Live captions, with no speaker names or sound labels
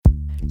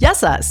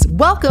Yes, us.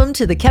 Welcome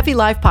to the Kefi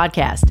Life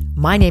Podcast.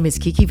 My name is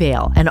Kiki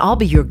Vale, and I'll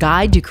be your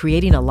guide to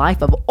creating a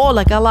life of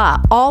Ola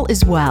Kala, all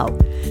is well.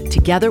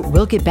 Together,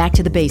 we'll get back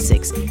to the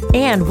basics,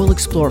 and we'll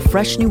explore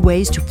fresh new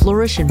ways to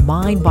flourish in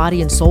mind,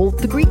 body, and soul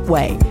the Greek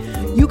way.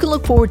 You can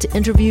look forward to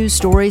interviews,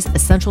 stories,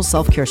 essential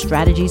self-care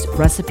strategies,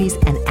 recipes,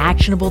 and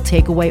actionable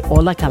takeaway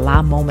Ola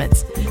Kala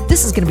moments.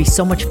 This is going to be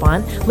so much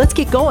fun. Let's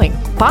get going.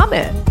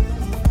 Πάμε!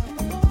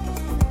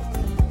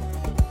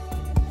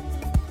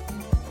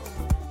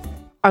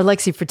 Our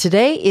lexi for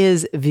today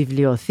is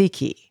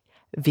βιβλιοθήκη.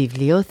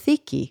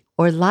 Βιβλιοθήκη,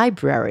 or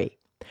library.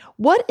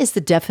 What is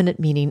the definite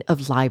meaning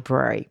of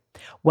library?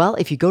 Well,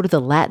 if you go to the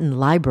Latin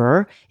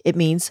liber, it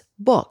means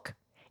book.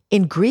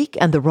 In Greek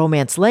and the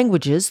Romance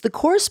languages, the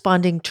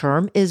corresponding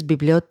term is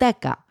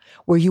bibliotheca,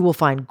 where you will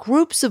find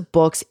groups of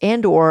books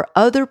and or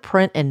other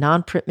print and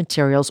non-print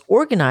materials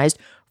organized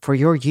for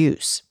your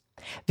use.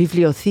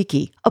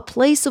 Βιβλιοθήκη, a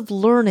place of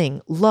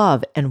learning,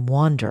 love, and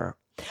wonder.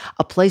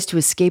 A place to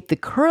escape the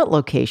current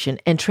location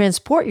and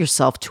transport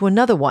yourself to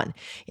another one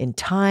in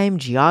time,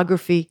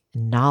 geography,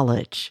 and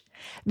knowledge.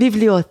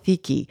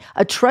 Βιβλιοθήκη,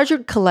 a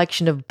treasured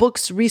collection of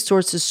books,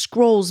 resources,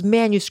 scrolls,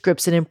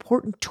 manuscripts, and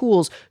important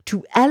tools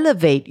to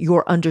elevate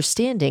your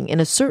understanding in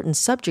a certain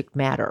subject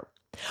matter.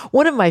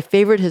 One of my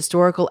favorite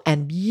historical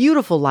and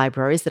beautiful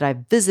libraries that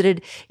I've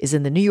visited is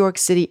in the New York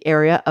City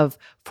area of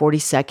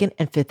 42nd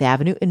and 5th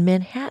Avenue in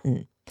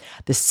Manhattan.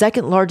 The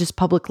second largest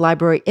public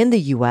library in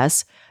the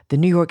U.S., the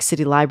New York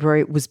City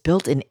Library was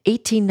built in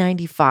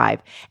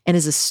 1895 and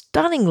is a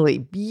stunningly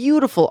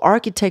beautiful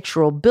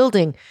architectural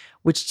building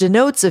which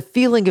denotes a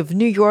feeling of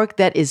New York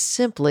that is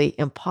simply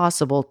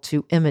impossible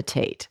to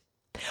imitate.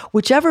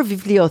 Whichever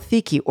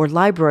βιβλιοθήκη or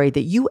library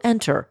that you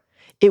enter,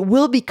 it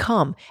will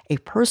become a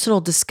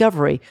personal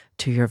discovery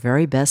to your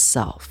very best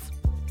self.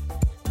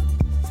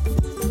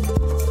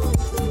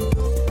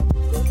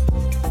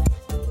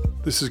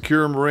 This is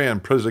Kieran Moran,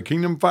 president of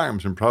Kingdom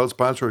Farms and proud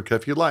sponsor of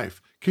Kefi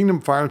Life.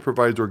 Kingdom Farms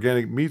provides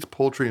organic meats,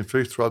 poultry, and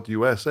fish throughout the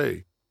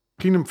USA.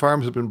 Kingdom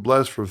Farms has been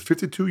blessed for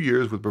 52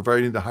 years with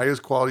providing the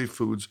highest quality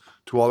foods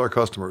to all our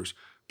customers.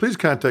 Please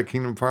contact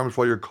Kingdom Farms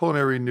for your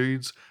culinary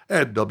needs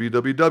at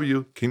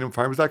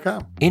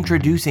www.kingdomfarms.com.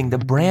 Introducing the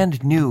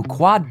brand new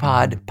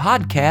QuadPod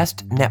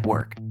Podcast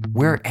Network.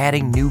 We're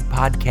adding new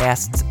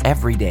podcasts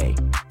every day.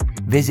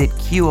 Visit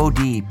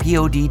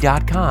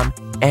QODPOD.com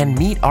and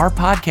meet our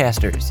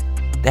podcasters.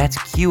 That's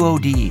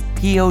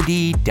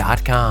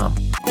QODPOD.com.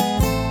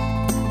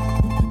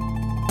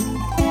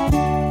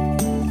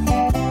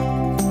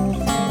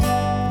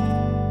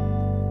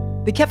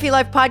 The Kefi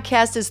Life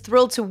Podcast is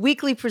thrilled to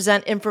weekly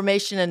present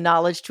information and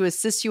knowledge to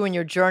assist you in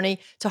your journey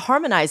to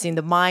harmonizing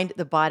the mind,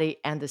 the body,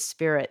 and the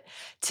spirit.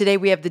 Today,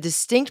 we have the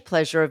distinct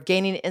pleasure of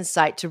gaining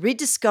insight to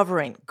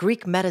rediscovering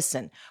Greek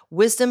medicine,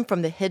 wisdom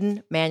from the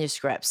hidden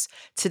manuscripts.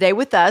 Today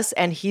with us,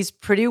 and he's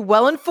pretty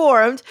well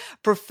informed,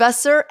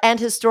 professor and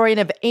historian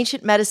of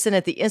ancient medicine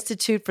at the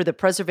Institute for the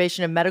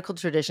Preservation of Medical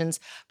Traditions,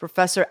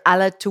 Professor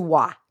Ala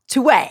Touay.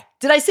 Touay.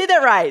 Did I say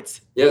that right?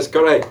 Yes,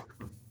 correct.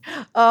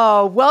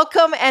 Oh,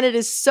 welcome, and it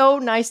is so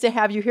nice to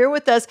have you here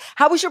with us.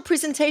 How was your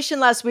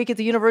presentation last week at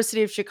the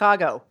University of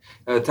Chicago?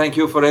 Thank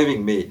you for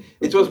having me.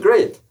 It was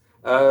great.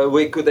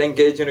 We could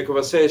engage in a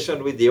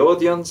conversation with the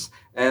audience,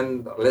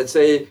 and let's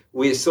say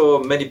we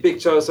saw many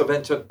pictures of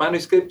ancient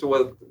manuscripts,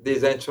 what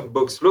these ancient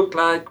books looked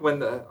like,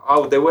 when,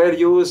 how they were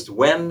used,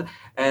 when,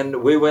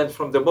 and we went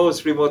from the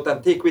most remote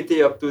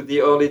antiquity up to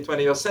the early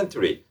 20th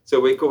century.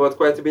 So we covered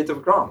quite a bit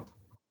of ground.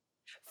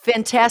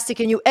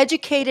 Fantastic. And you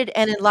educated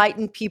and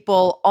enlightened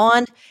people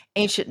on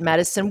ancient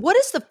medicine. What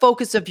is the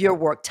focus of your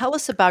work? Tell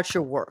us about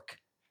your work.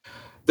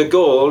 The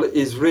goal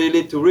is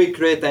really to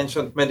recreate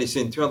ancient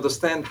medicine, to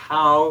understand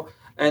how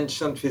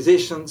ancient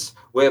physicians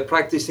were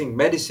practicing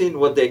medicine,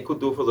 what they could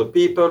do for the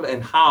people,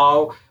 and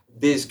how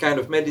this kind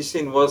of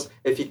medicine was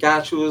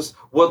efficacious.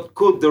 What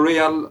could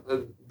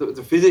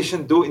the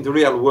physician do in the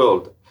real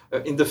world,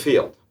 in the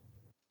field?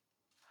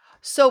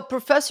 So,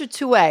 Professor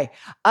Touay,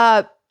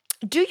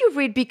 do you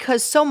read,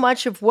 because so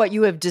much of what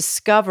you have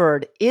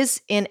discovered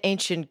is in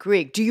ancient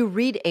Greek, do you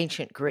read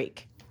ancient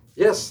Greek?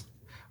 Yes.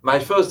 My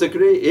first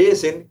degree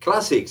is in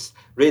classics,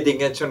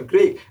 reading ancient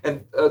Greek.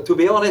 And to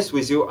be honest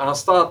with you, I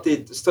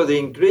started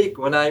studying Greek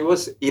when I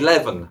was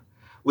 11,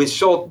 with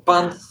short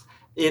pants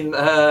in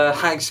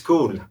high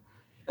school.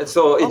 And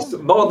so it's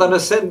more than a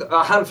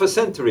half a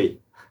century.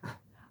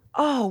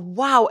 Oh,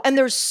 wow. And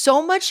there's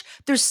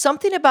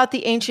something about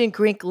the ancient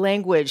Greek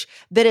language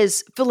that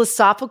is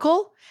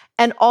philosophical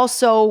and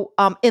also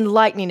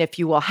enlightening, if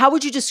you will. How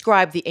would you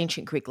describe the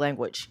ancient Greek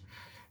language?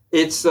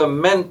 It's a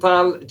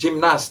mental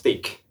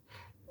gymnastic.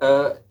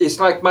 It's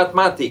like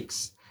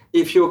mathematics.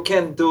 If you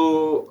can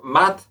do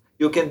math,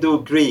 you can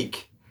do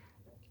Greek.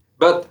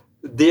 But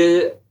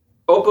the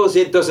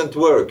opposite doesn't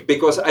work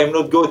because I'm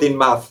not good in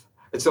math.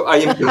 So I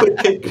am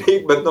good in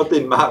Greek, but not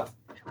in math.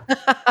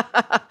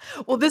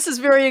 Well, this is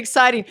very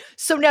exciting.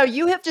 So now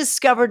you have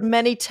discovered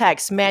many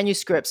texts,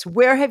 manuscripts.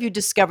 Where have you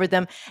discovered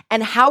them?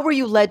 And how were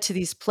you led to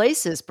these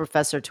places,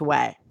 Professor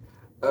Touay?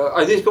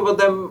 I discovered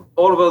them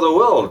all over the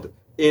world.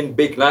 in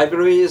big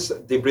libraries,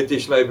 the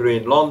British Library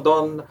in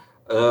London,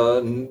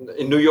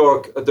 in New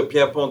York, at the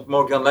Pierpont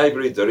Morgan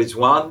Library, there is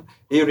one.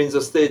 Here in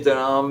the States, there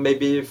are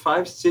maybe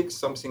 5, 6,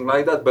 something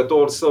like that, but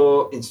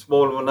also in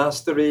small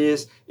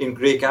monasteries, in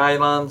Greek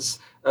islands,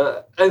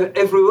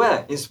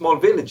 everywhere, in small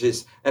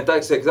villages. And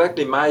that's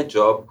exactly my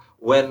job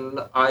when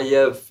I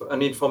have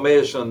an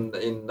information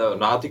in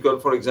an article,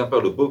 for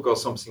example, a book or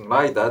something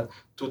like that,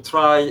 to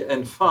try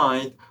and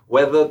find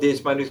whether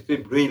this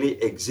manuscript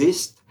really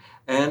exists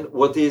and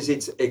what is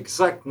its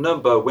exact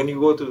number. When you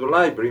go to the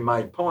library,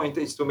 my point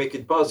is to make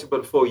it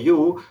possible for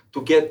you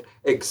to get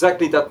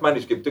exactly that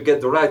manuscript, to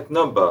get the right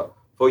number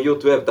for you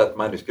to have that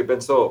manuscript.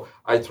 And so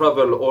I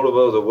travel all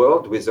over the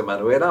world with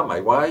Emanuela,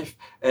 my wife,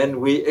 and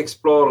we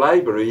explore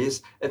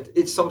libraries, and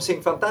it's something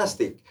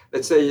fantastic.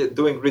 Let's say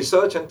doing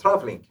research and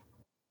traveling.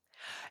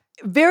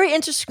 Very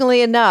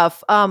interestingly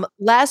enough,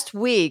 last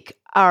week,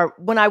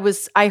 when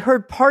I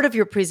heard part of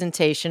your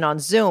presentation on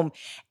Zoom,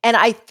 and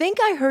I think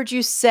I heard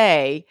you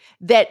say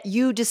that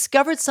you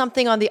discovered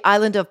something on the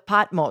island of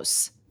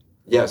Patmos.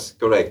 Yes,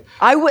 correct.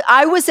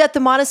 I was at the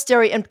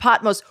monastery in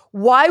Patmos.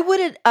 Why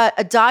would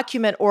a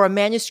document or a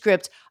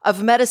manuscript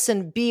of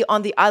medicine be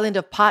on the island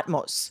of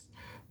Patmos?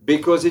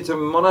 Because it's a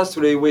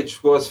monastery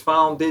which was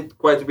founded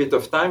quite a bit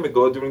of time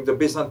ago during the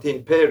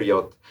Byzantine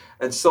period.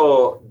 And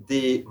so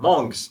the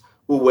monks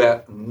who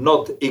were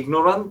not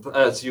ignorant,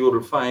 as you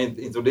will find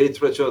in the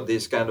literature,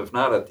 this kind of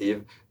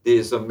narrative,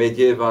 these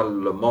medieval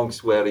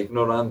monks were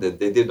ignorant, and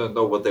they didn't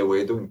know what they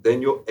were doing. They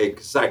knew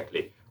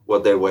exactly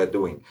what they were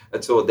doing.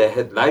 And so they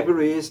had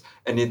libraries,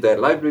 and in their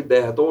library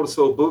they had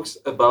also books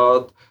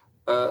about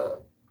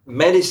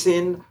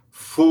medicine,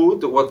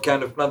 food, what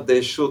kind of plant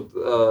they should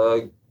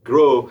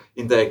grow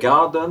in their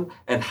garden,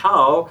 and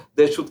how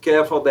they should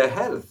care for their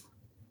health.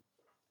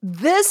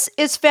 This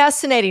is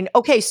fascinating.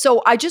 Okay,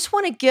 so I just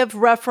want to give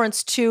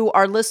reference to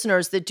our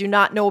listeners that do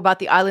not know about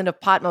the island of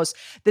Patmos,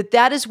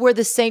 that is where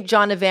the St.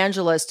 John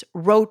Evangelist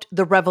wrote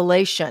the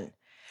Revelation.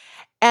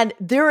 And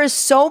there is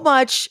so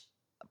much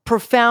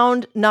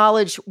profound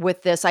knowledge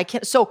with this.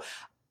 So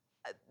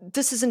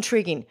this is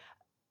intriguing.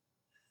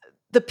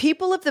 The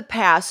people of the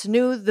past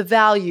knew the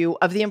value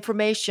of the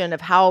information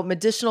of how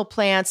medicinal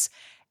plants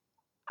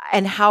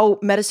and how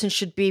medicine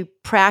should be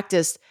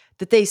practiced,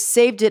 that they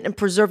saved it and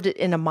preserved it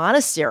in a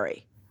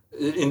monastery.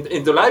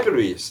 In the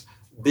libraries,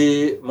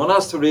 the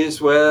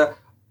monasteries were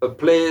a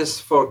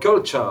place for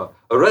culture,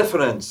 a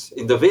reference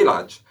in the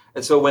village.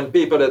 And so when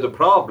people had a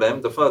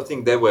problem, the first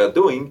thing they were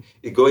doing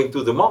is going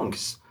to the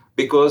monks,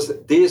 because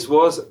this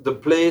was the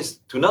place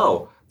to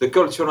know, the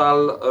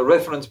cultural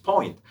reference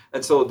point.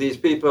 And so these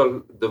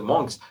people, the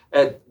monks,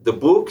 had the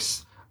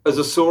books as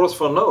a source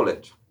for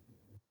knowledge.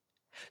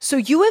 So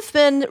you have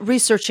been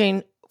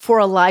researching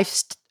for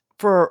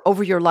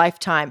over your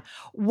lifetime.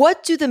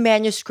 What do the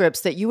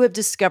manuscripts that you have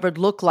discovered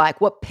look like?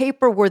 What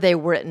paper were they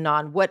written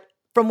on?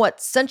 From what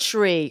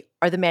century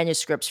are the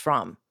manuscripts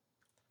from?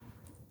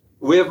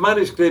 We have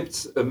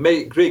manuscripts,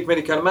 Greek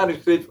medical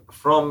manuscripts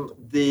from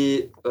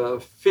the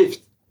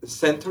 5th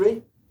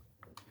century,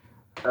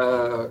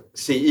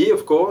 CE,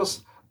 of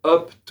course,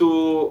 up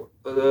to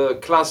the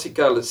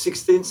classical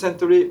 16th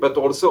century, but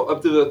also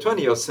up to the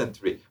 20th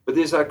century. But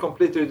these are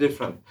completely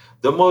different.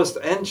 The most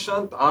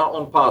ancient are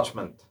on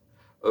parchment.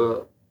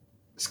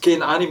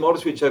 Skin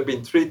animals which have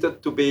been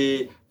treated to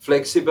be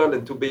flexible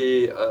and to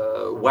be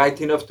white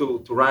enough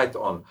to write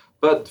on.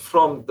 But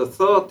from the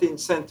 13th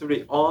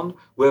century on,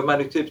 we have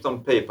manuscripts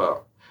on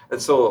paper. And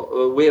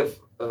so we have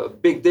a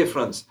big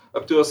difference.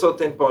 Up to a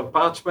certain point,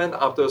 parchment,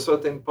 after a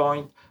certain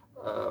point,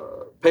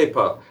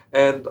 paper.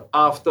 And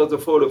after the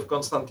fall of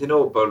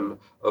Constantinople,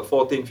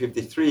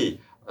 1453,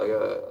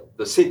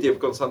 the city of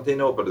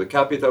Constantinople, the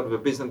capital of the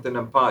Byzantine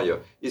Empire,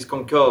 is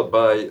conquered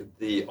by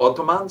the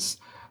Ottomans.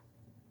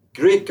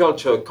 Greek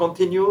culture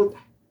continued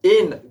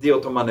in the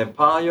Ottoman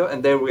Empire,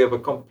 and there we have a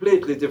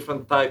completely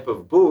different type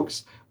of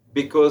books,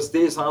 because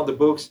these are the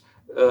books,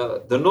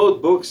 the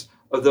notebooks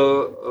of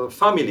the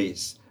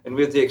families, and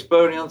with the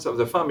experience of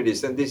the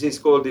families. And this is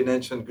called in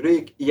ancient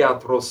Greek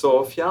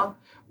iatrosophia,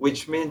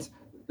 which means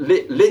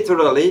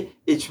literally,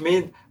 it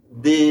means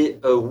the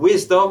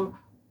wisdom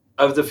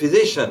of the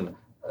physician,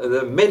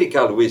 the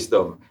medical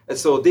wisdom. And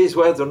so these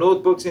were the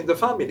notebooks in the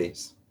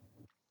families.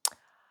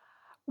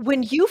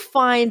 When you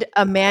find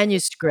a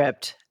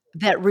manuscript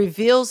that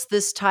reveals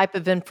this type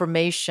of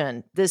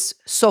information, this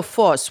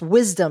sophos,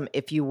 wisdom,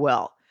 if you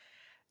will,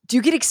 do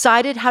you get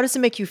excited? How does it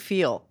make you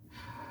feel?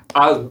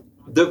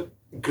 The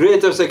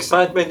greatest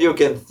excitement you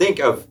can think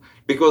of,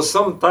 because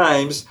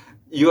sometimes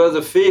you have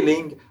the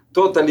feeling,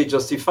 totally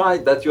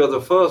justified, that you are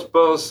the first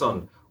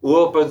person who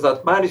opens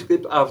that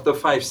manuscript after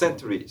 5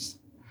 centuries.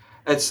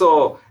 And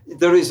so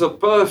there is a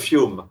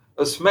perfume,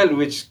 a smell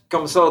which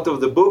comes out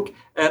of the book,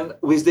 and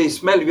with this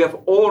smell you have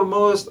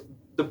almost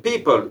the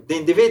people, the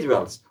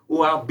individuals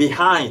who are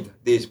behind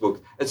these books.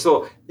 And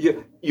so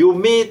you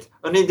meet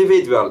an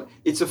individual.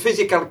 It's a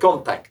physical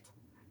contact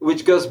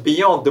which goes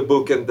beyond the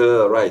book and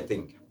the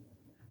writing.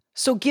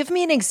 So give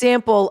me an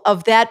example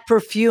of that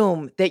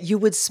perfume that you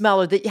would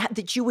smell or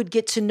that you would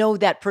get to know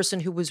that person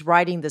who was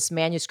writing this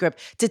manuscript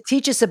to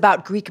teach us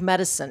about Greek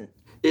medicine.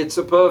 It's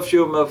a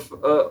perfume of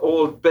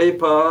old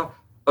paper,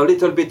 a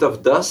little bit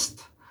of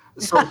dust,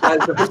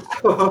 sometimes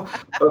also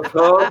of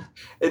herb.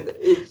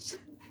 It's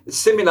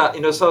similar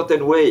in a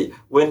certain way.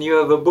 When you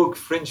have a book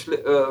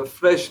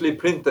freshly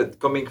printed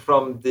coming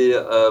from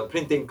the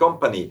printing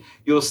company,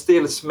 you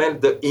still smell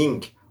the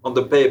ink on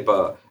the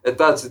paper. And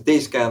that's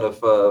this kind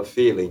of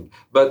feeling.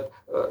 But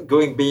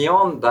going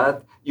beyond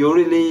that, you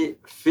really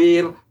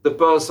feel the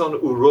person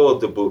who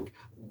wrote the book,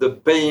 the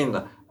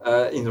pain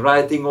in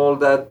writing all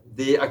that,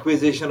 the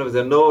acquisition of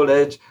the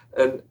knowledge,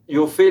 and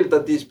you feel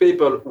that these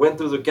people went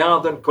to the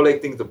garden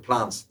collecting the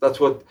plants. That's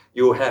what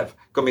you have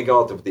coming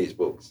out of these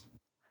books.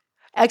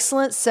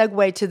 Excellent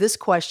segue to this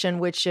question,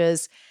 which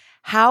is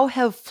how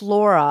have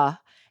flora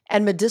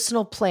and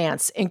medicinal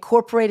plants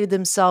incorporated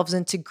themselves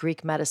into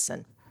Greek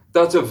medicine?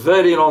 That's a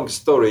very long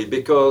story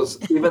because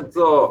even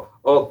though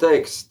our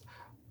texts,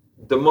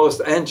 the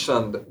most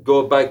ancient,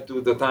 go back to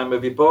the time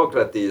of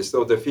Hippocrates,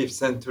 so the 5th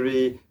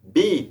century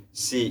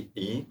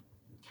BCE,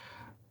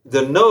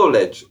 the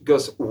knowledge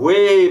goes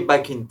way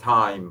back in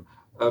time.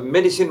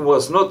 Medicine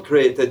was not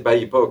created by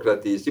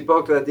Hippocrates.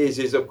 Hippocrates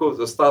is, of course,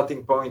 the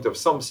starting point of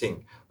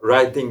something,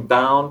 writing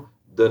down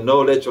the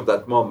knowledge of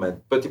that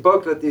moment. But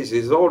Hippocrates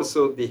is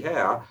also the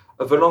heir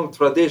of a long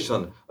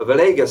tradition, of a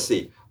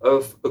legacy,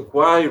 of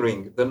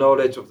acquiring the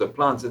knowledge of the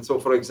plants. And so,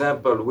 for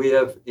example, we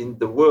have in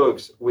the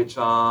works which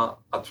are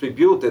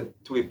attributed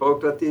to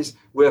Hippocrates,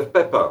 we have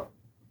pepper.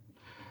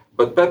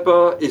 But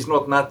pepper is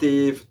not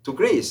native to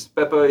Greece.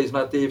 Pepper is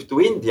native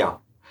to India.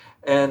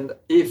 And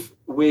if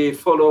we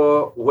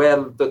follow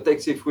well the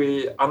text, if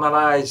we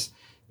analyze,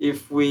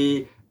 if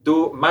we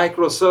do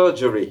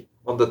microsurgery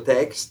on the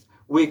text,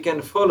 we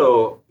can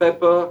follow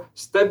pepper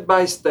step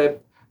by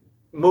step,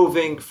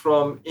 moving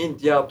from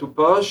India to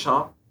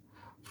Persia,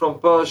 from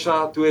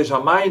Persia to Asia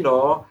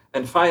Minor,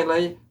 and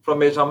finally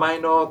from Asia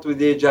Minor to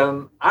the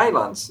Aegean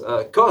Islands,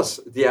 Kos,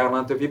 the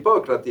island of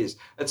Hippocrates.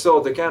 And so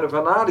the kind of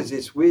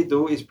analysis we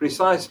do is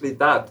precisely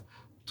that,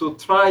 to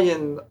try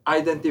and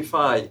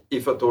identify,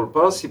 if at all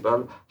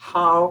possible,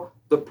 how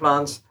the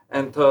plants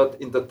entered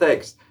in the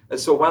text. And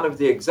so one of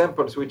the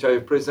examples which I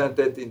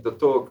presented in the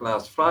talk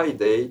last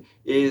Friday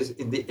is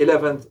in the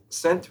 11th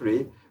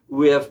century,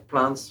 we have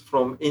plants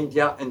from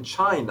India and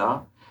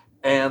China,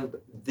 and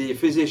the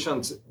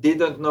physicians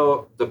didn't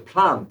know the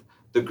plant,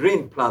 the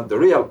green plant, the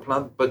real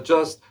plant, but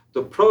just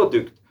the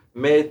product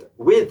made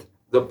with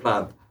the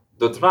plant,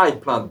 the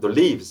dried plant, the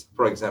leaves,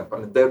 for example.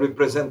 And they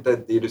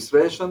represented the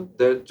illustration,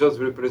 they just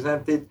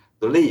represented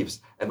the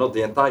leaves and not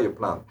the entire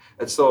plant.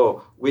 And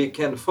so we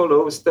can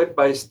follow step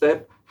by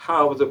step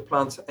how the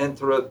plants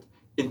entered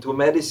into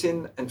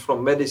medicine and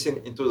from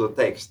medicine into the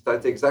text.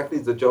 That's exactly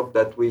the job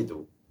that we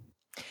do.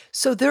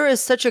 So there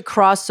is such a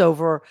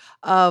crossover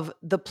of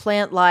the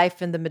plant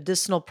life and the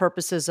medicinal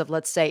purposes of,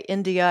 let's say,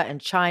 India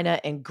and China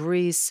and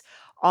Greece.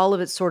 All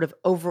of it sort of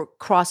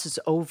crosses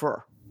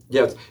over.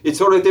 Yes,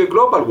 it's already a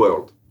global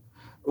world.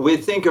 We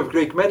think of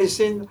Greek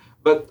medicine,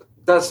 but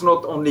that's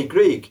not only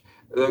Greek.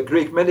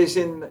 Greek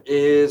medicine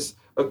is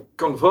a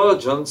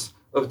convergence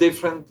of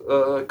different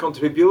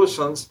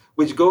contributions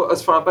which go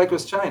as far back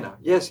as China.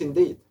 Yes,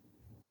 indeed.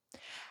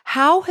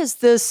 How has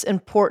this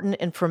important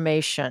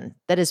information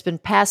that has been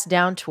passed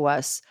down to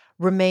us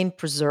remained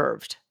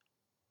preserved?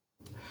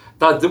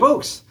 That the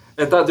books,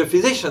 and that the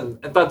physicians,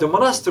 and that the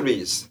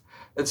monasteries.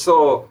 And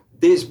so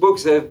these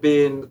books have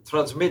been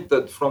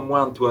transmitted from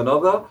one to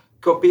another,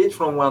 copied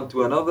from one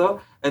to another,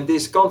 and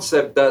this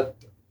concept that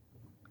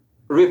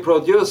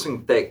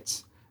reproducing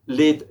texts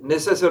lead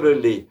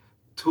necessarily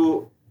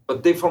to a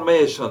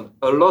deformation,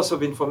 a loss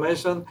of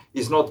information,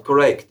 is not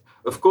correct.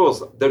 Of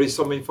course, there is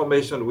some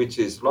information which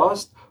is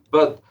lost,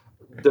 but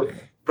the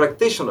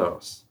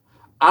practitioners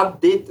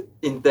added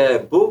in their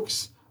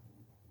books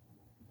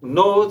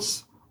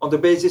notes on the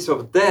basis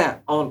of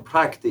their own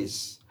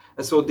practice.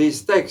 And so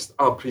these texts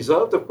are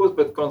preserved, of course,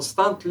 but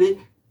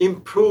constantly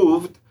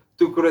improved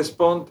to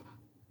correspond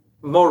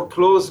more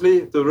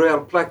closely to the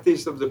real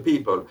practice of the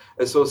people.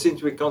 And so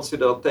since we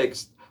consider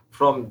texts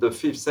from the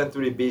 5th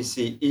century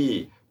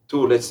BCE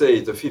to, let's say,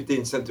 the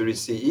 15th century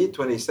CE,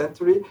 20th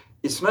century,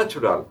 it's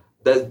natural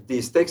that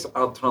these texts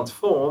are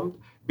transformed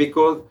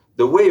because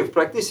the way of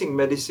practicing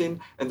medicine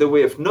and the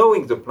way of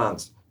knowing the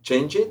plants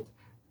change it,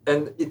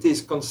 and it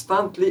is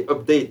constantly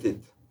updated.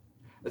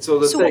 And so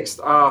the texts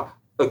are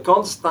a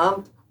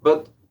constant,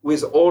 but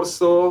with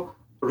also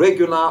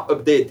regular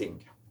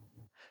updating.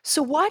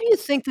 So why do you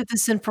think that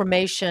this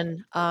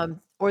information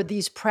or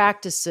these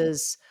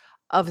practices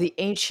of the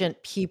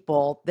ancient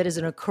people that is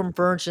in a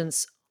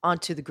convergence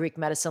onto the Greek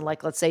medicine,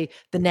 like let's say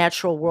the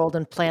natural world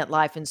and plant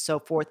life and so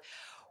forth,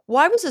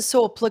 why was it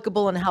so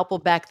applicable and helpful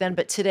back then,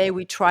 but today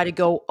we try to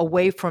go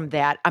away from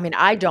that? I mean,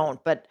 I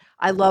don't, but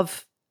I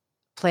love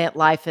plant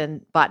life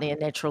and botany and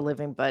natural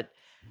living, but...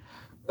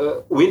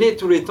 we need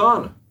to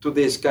return to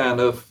this kind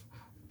of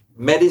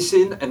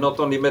medicine, and not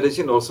only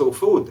medicine, also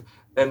food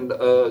and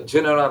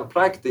general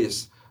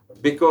practice,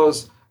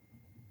 because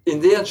in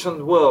the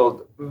ancient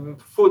world,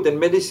 food and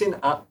medicine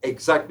are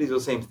exactly the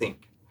same thing.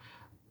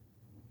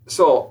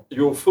 So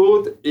your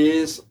food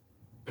is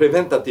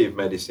preventative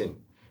medicine.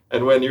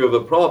 And when you have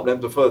a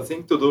problem, the first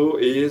thing to do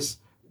is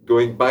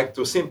going back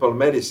to simple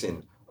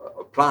medicine,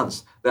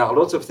 plants. There are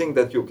lots of things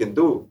that you can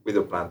do with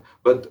a plant,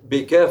 but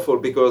be careful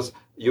because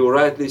you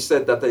rightly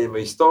said that I am a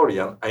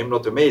historian. I'm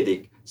not a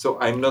medic, so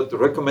I'm not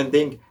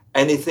recommending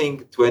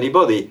anything to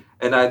anybody.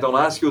 And I don't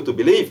ask you to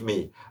believe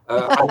me.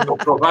 I'm a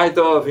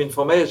provider of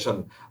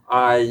information.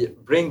 I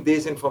bring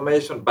this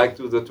information back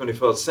to the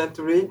 21st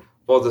century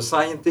for the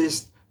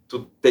scientists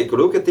to take a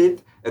look at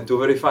it and to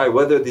verify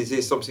whether this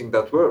is something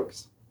that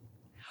works.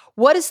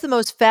 What is the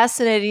most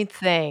fascinating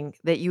thing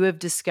that you have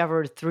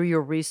discovered through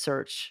your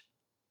research?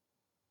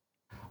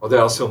 Oh,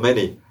 there are so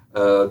many.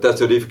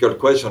 That's a difficult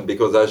question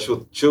because I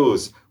should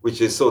choose, which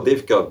is so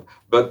difficult.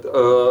 But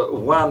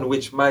one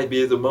which might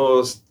be the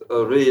most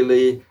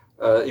really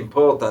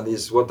important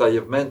is what I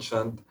have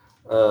mentioned,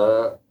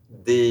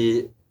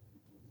 the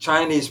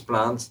Chinese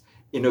plants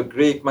in a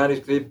Greek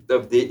manuscript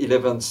of the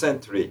 11th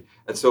century.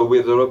 And so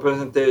with the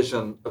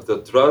representation of the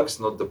drugs,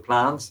 not the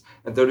plants,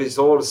 and there is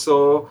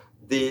also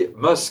the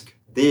musk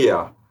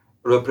deer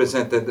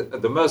represented.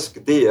 The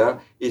musk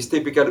deer is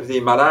typical of the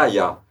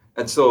Himalaya.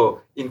 And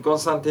so in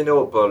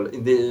Constantinople,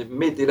 in the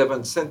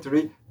mid-11th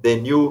century, they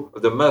knew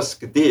the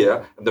musk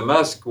deer, and the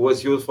musk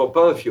was used for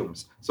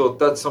perfumes. So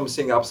that's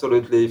something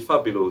absolutely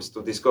fabulous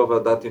to discover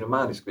that in a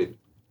manuscript.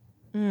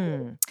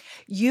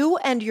 You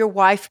and your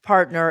wife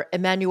partner,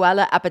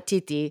 Emanuela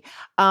Appetiti,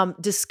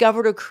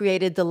 discovered or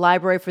created the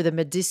library for the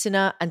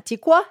Medicina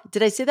Antiqua.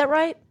 Did I say that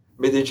right?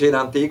 Medicina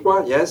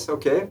Antiqua, yes,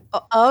 okay.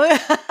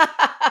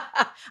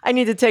 I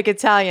need to take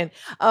Italian.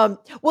 Well,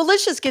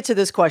 let's just get to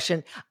this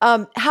question.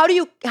 How do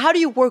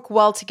you work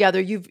well together?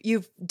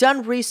 You've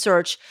done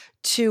research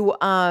to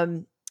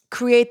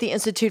create the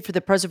Institute for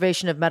the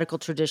Preservation of Medical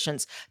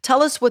Traditions.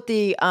 Tell us what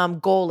the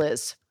goal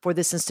is for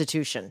this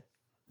institution.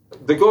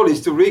 The goal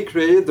is to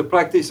recreate the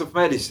practice of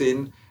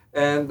medicine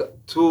and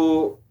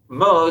to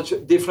merge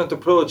different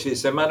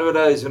approaches.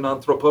 Emanuela is an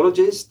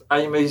anthropologist.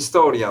 I am a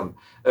historian.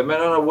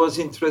 Emanuela was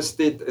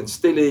interested and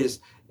still is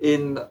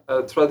in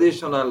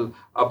traditional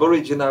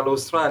Aboriginal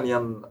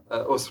Australian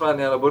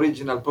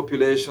Aboriginal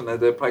population and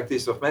the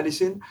practice of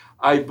medicine.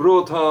 I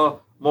brought her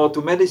more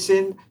to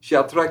medicine. She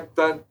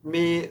attracted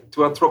me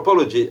to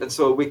anthropology. And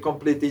so we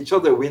complete each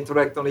other, we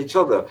interact on each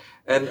other.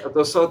 And at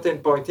a certain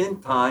point in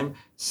time,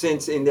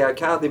 since in the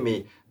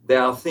academy, they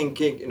are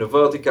thinking in a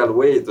vertical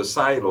way, the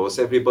silos,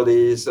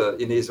 everybody is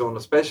in his own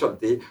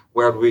specialty,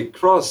 where we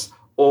cross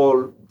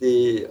all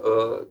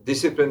the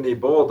disciplinary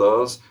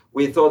borders,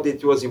 we thought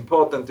it was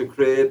important to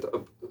create a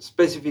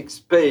specific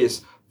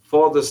space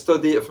for the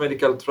study of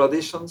medical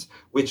traditions,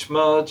 which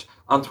merge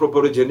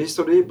anthropology and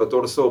history, but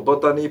also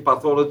botany,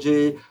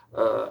 pathology,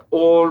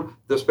 all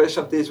the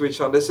specialties which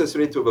are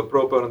necessary to have a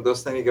proper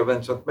understanding of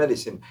ancient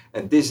medicine.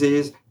 And this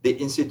is the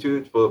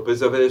Institute for the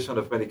Preservation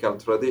of Medical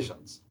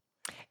Traditions.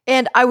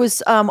 And I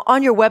was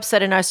on your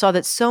website and I saw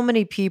that so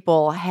many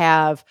people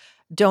have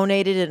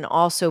donated and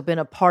also been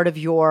a part of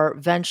your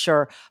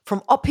venture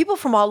from people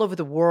from all over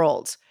the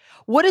world.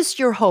 What is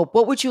your hope?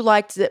 Where would you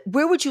like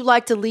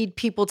to lead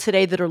people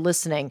today that are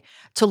listening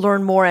to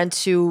learn more and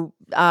to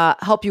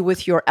help you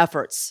with your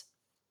efforts?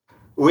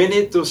 We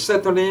need to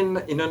settle in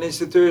an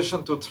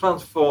institution to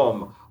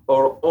transform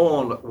our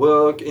own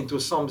work into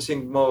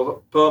something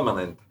more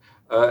permanent,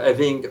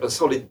 having a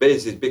solid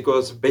basis,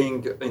 because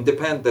being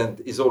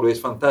independent is always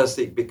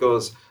fantastic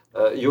because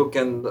you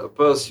can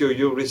pursue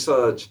your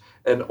research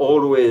and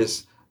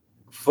always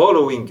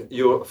follow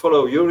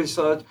your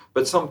research,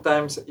 but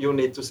sometimes you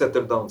need to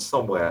settle down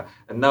somewhere.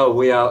 And now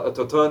we are at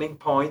a turning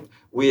point.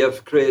 We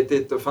have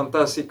created a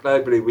fantastic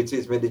library, which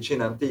is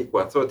Medicina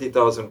Antiqua,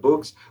 30,000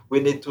 books.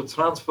 We need to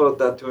transfer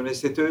that to an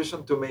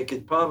institution to make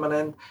it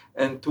permanent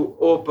and to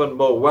open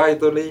more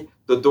widely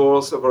the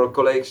doors of our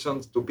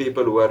collections to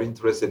people who are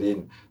interested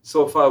in.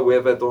 So far, we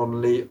have had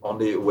only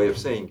a way of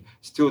saying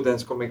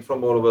students coming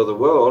from all over the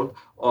world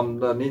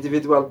on an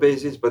individual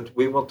basis, but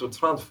we want to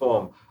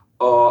transform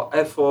our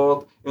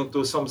effort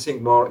into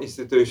something more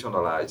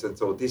institutionalized. And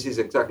so this is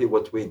exactly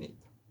what we need.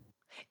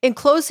 In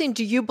closing,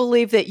 do you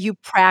believe that you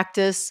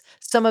practice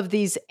some of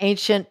these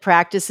ancient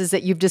practices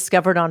that you've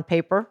discovered on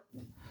paper?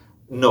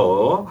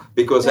 No,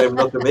 because I'm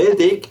not a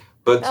medic,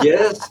 but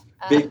yes,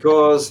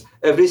 because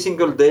every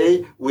single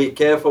day we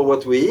care for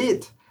what we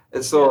eat.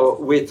 And so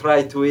we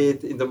try to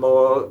eat in the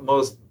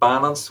most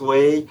balanced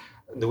way,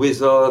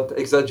 without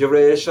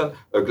exaggeration,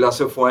 a glass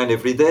of wine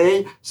every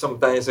day,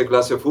 sometimes a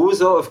glass of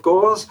ouzo, of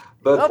course,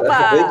 but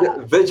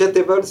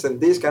vegetables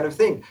and this kind of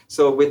thing.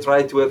 So we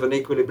try to have an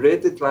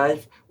equilibrated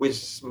life,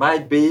 which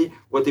might be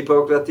what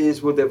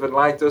Hippocrates would have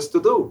liked us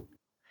to do.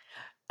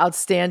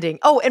 Outstanding.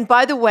 Oh, and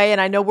by the way, and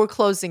I know we're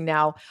closing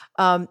now,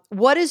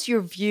 what is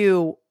your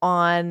view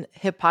on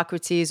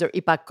Hippocrates or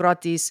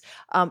Hippocrates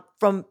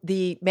from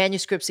the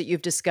manuscripts that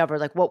you've discovered?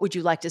 Like, what would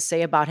you like to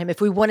say about him if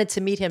we wanted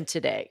to meet him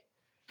today?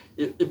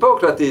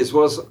 Hippocrates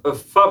was a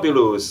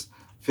fabulous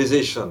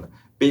physician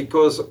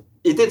because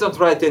he didn't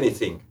write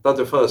anything. That's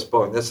the first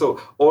point. And so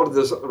all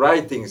the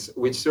writings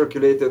which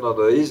circulated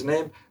under his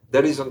name,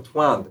 there isn't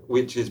one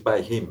which is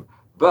by him.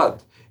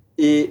 But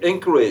he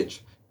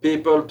encouraged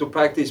people to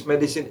practice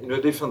medicine in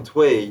a different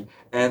way.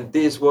 And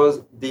this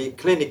was the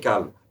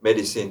clinical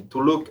medicine, to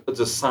look at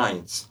the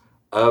signs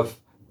of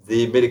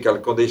the medical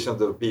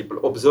conditions of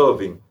people,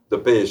 observing the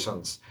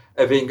patients,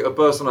 having a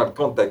personal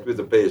contact with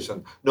the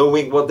patient,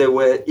 knowing what they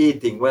were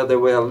eating, where they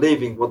were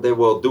living, what they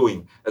were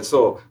doing. And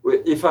so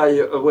if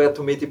I were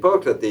to meet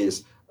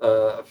Hippocrates,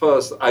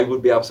 first, I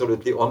would be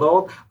absolutely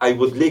honored. I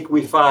would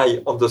liquefy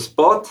on the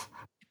spot.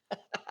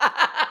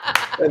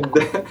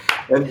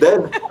 and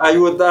then I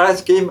would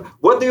ask him,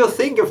 what do you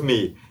think of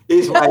me?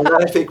 Is my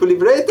life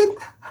equilibrated?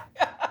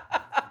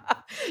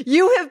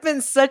 You have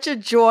been such a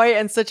joy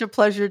and such a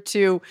pleasure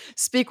to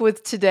speak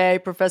with today,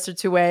 Professor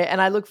Tuohy,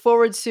 and I look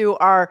forward to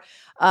our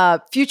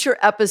future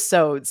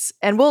episodes.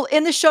 And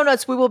in the show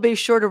notes, we will be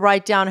sure to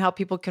write down how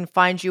people can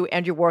find you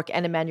and your work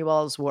and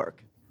Emmanuel's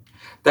work.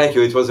 Thank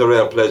you. It was a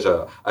real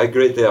pleasure. I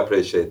greatly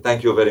appreciate it.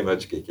 Thank you very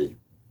much, Kiki.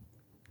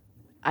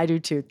 I do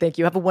too. Thank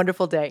you. Have a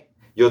wonderful day.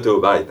 You too.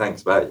 Bye.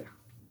 Thanks. Bye.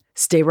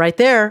 Stay right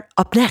there.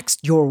 Up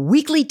next, your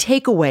weekly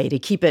takeaway to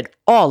keep it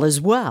all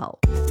as well.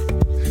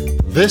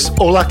 This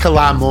Ola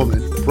Kala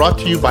moment brought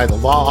to you by the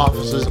law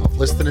offices of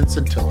Liston and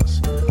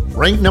Centillus.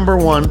 Ranked number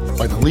 1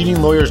 by the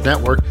leading lawyers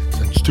network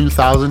since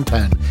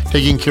 2010,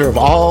 taking care of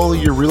all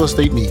your real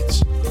estate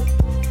needs.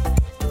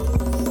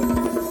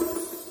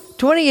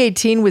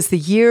 2018 was the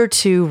year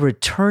to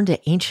return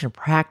to ancient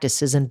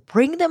practices and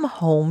bring them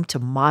home to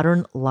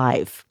modern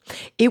life.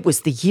 It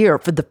was the year,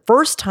 for the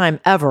first time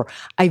ever,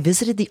 I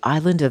visited the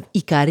island of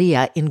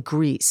Ikaria in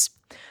Greece.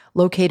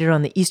 Located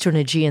on the eastern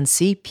Aegean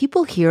Sea,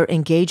 people here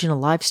engage in a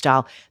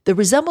lifestyle that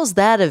resembles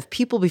that of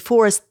people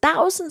before us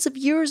thousands of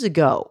years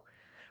ago.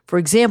 For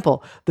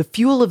example, the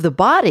fuel of the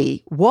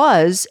body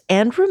was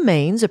and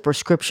remains a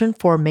prescription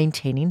for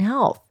maintaining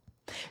health.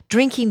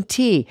 Drinking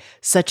tea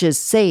such as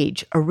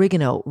sage,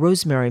 oregano,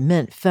 rosemary,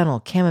 mint,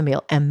 fennel,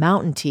 chamomile, and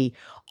mountain tea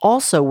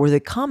also were the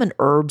common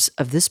herbs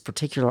of this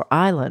particular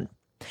island.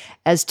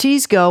 As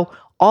teas go,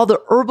 all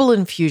the herbal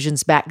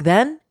infusions back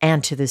then,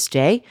 and to this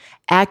day,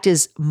 act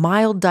as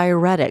mild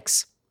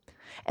diuretics.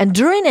 And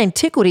during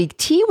antiquity,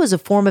 tea was a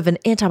form of an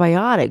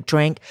antibiotic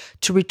drank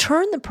to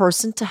return the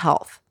person to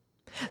health.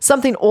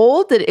 Something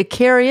old that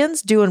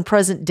Icarians do in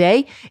present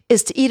day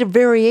is to eat a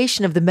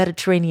variation of the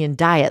Mediterranean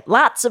diet.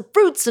 Lots of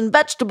fruits and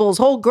vegetables,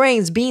 whole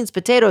grains, beans,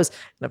 potatoes,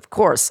 and of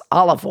course,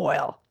 olive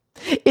oil.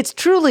 It's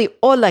truly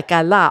ola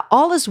kala,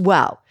 all is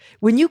well,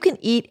 when you can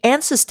eat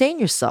and sustain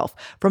yourself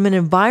from an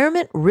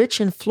environment rich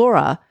in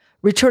flora,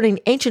 returning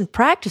ancient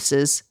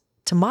practices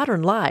to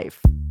modern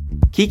life.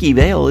 Kiki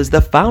Vale is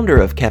the founder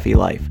of Kefi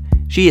Life.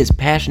 She is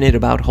passionate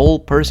about whole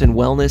person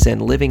wellness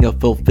and living a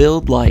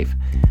fulfilled life.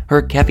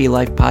 Her Kefi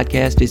Life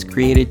podcast is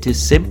created to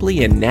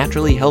simply and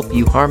naturally help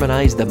you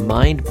harmonize the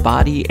mind,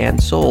 body,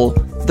 and soul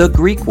the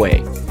Greek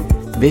way.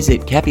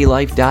 Visit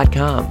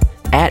KefiLife.com,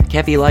 at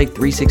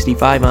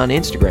KefiLife365 on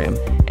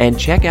Instagram, and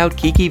check out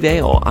Kiki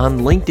Vale on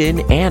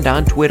LinkedIn and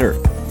on Twitter.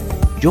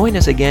 Join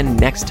us again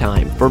next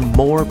time for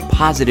more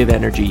positive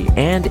energy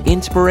and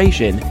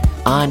inspiration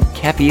on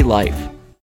Kefi Life.